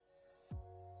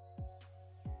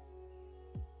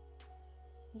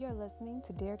You're listening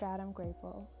to Dear God, I'm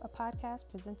Grateful, a podcast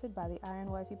presented by the Iron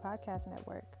Wifey Podcast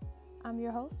Network. I'm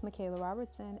your host, Michaela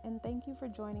Robertson, and thank you for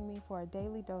joining me for a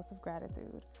daily dose of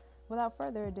gratitude. Without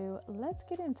further ado, let's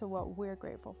get into what we're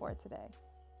grateful for today.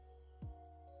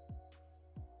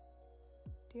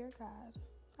 Dear God,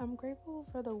 I'm grateful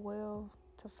for the will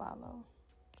to follow.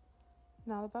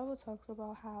 Now, the Bible talks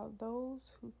about how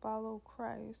those who follow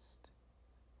Christ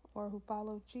or who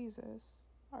follow Jesus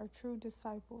are true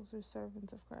disciples or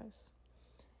servants of Christ.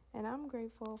 And I'm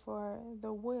grateful for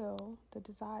the will, the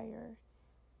desire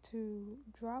to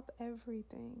drop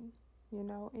everything,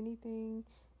 anything,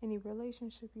 any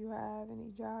relationship you have,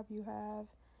 any job you have,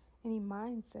 any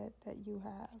mindset that you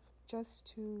have,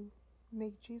 just to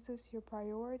make Jesus your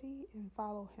priority and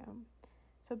follow him.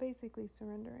 So basically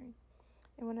surrendering.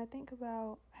 And when I think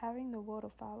about having the will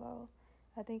to follow,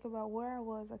 I think about where I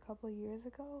was a couple of years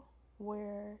ago,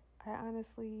 where I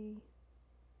honestly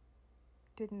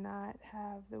did not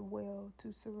have the will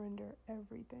to surrender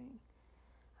everything.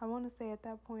 I want to say at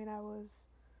that point I was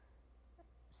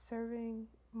serving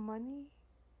money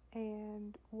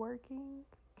and working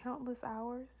countless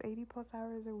hours, 80 plus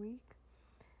hours a week,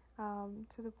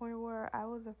 to the point where I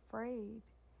was afraid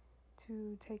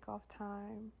to take off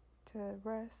time to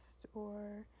rest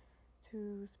or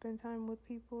to spend time with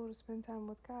people, to spend time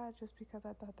with God, just because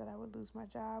I thought that I would lose my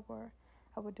job or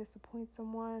I would disappoint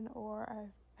someone, or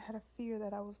I had a fear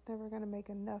that I was never going to make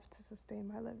enough to sustain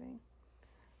my living.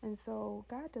 And so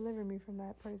God delivered me from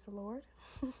that, praise the Lord.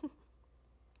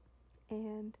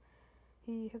 And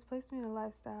he has placed me in a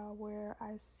lifestyle where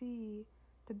I see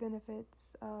the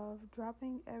benefits of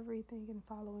dropping everything and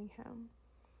following him.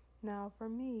 Now, for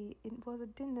me, it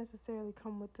didn't necessarily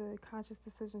come with the conscious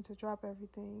decision to drop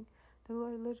everything. The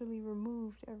Lord literally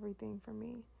removed everything from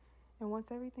me. And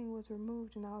once everything was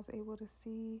removed and I was able to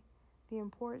see the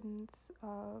importance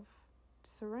of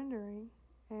surrendering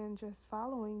and just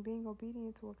following, being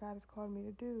obedient to what God has called me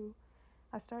to do,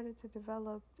 I started to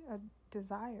develop a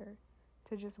desire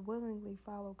to just willingly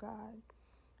follow God.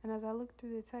 And as I looked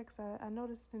through the text, I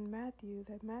noticed in Matthew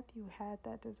that Matthew had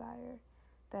that desire,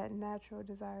 that natural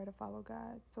desire to follow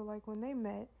God. So like when they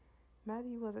met,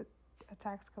 Matthew was a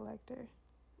tax collector.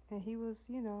 And he was,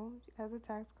 as a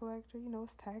tax collector,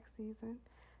 it's tax season.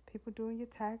 People doing your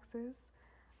taxes.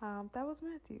 That was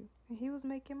Matthew. And he was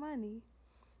making money.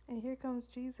 And here comes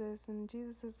Jesus. And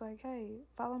Jesus is like, hey,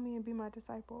 follow me and be my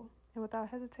disciple. And without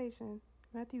hesitation,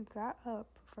 Matthew got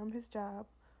up from his job,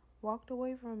 walked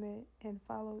away from it, and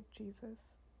followed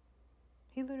Jesus.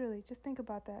 He literally, just think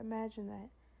about that. Imagine that.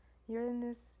 You're in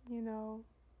this,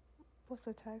 what's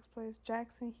the tax place?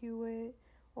 Jackson Hewitt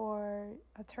or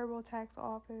a TurboTax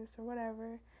office or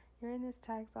whatever. You're in this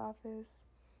tax office.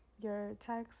 Your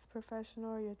tax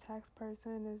professional or your tax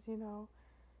person is,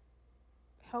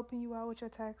 helping you out with your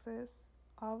taxes.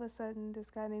 All of a sudden, this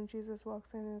guy named Jesus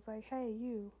walks in and is like, hey,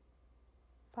 you,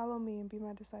 follow me and be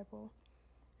my disciple.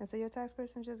 And so your tax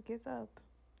person just gets up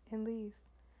and leaves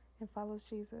and follows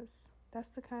Jesus. That's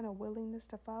the kind of willingness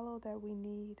to follow that we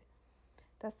need.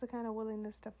 That's the kind of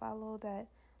willingness to follow that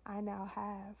I now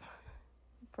have.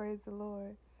 Praise the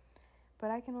Lord. But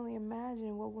I can only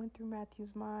imagine what went through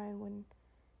Matthew's mind when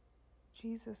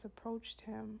Jesus approached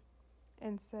him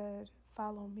and said,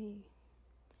 follow me.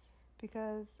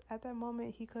 Because at that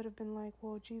moment, he could have been like,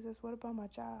 well, Jesus, what about my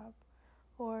job?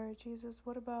 Or, Jesus,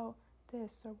 what about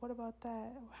this? Or what about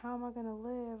that? How am I going to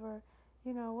live? Or,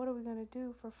 what are we going to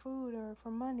do for food or for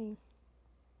money?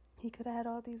 He could have had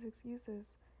all these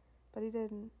excuses, but he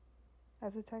didn't.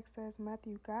 As the text says,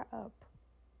 Matthew got up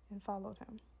and followed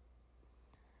him.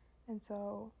 And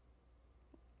so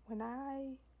when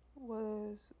I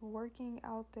was working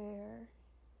out there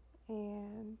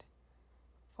and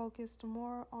focused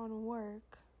more on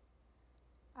work,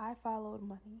 I followed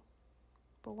money.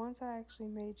 But once I actually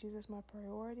made Jesus my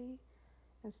priority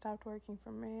and stopped working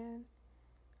for man,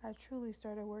 I truly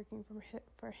started working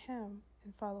for him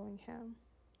and following him.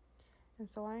 And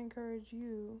so I encourage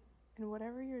you, in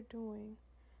whatever you're doing,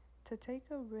 to take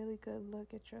a really good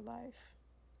look at your life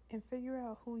and figure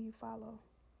out who you follow.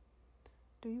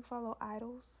 Do you follow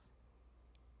idols?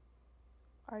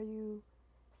 Are you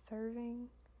serving,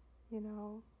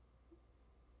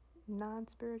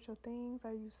 non-spiritual things?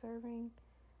 Are you serving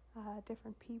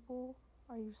different people?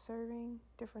 Are you serving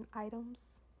different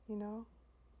items, Do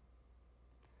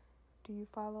you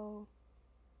follow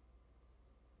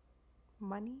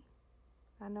money?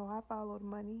 I know I followed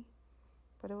money,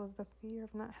 but it was the fear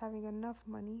of not having enough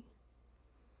money.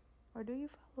 Or do you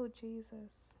follow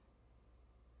Jesus?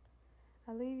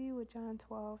 I leave you with John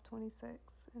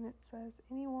 12:26, and it says,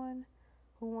 anyone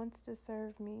who wants to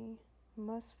serve me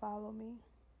must follow me,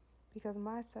 because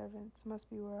my servants must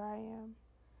be where I am,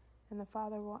 and the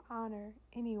Father will honor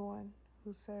anyone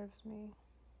who serves me.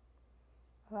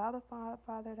 Allow the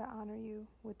Father to honor you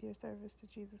with your service to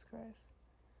Jesus Christ.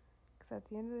 Because at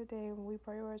the end of the day, when we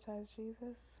prioritize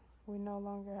Jesus, we no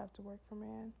longer have to work for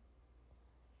man.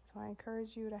 So I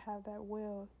encourage you to have that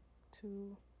will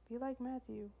to be like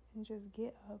Matthew and just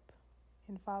get up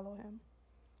and follow him.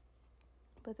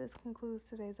 But this concludes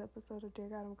today's episode of Dear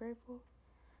God, I'm Grateful.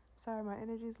 Sorry, my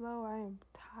energy's low. I am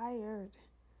tired,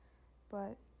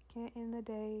 but can't end the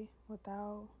day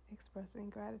without expressing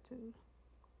gratitude.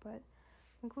 But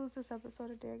concludes this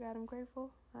episode of Dear God, I'm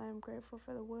Grateful. I am grateful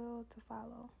for the will to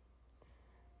follow.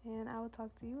 And I will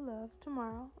talk to you loves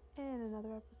tomorrow in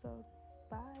another episode.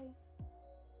 Bye.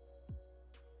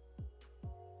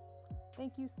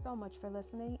 Thank you so much for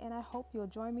listening, and I hope you'll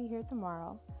join me here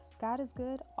tomorrow. God is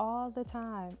good all the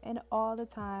time, and all the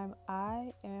time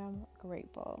I am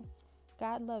grateful.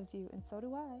 God loves you, and so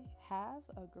do I. Have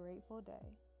a grateful day.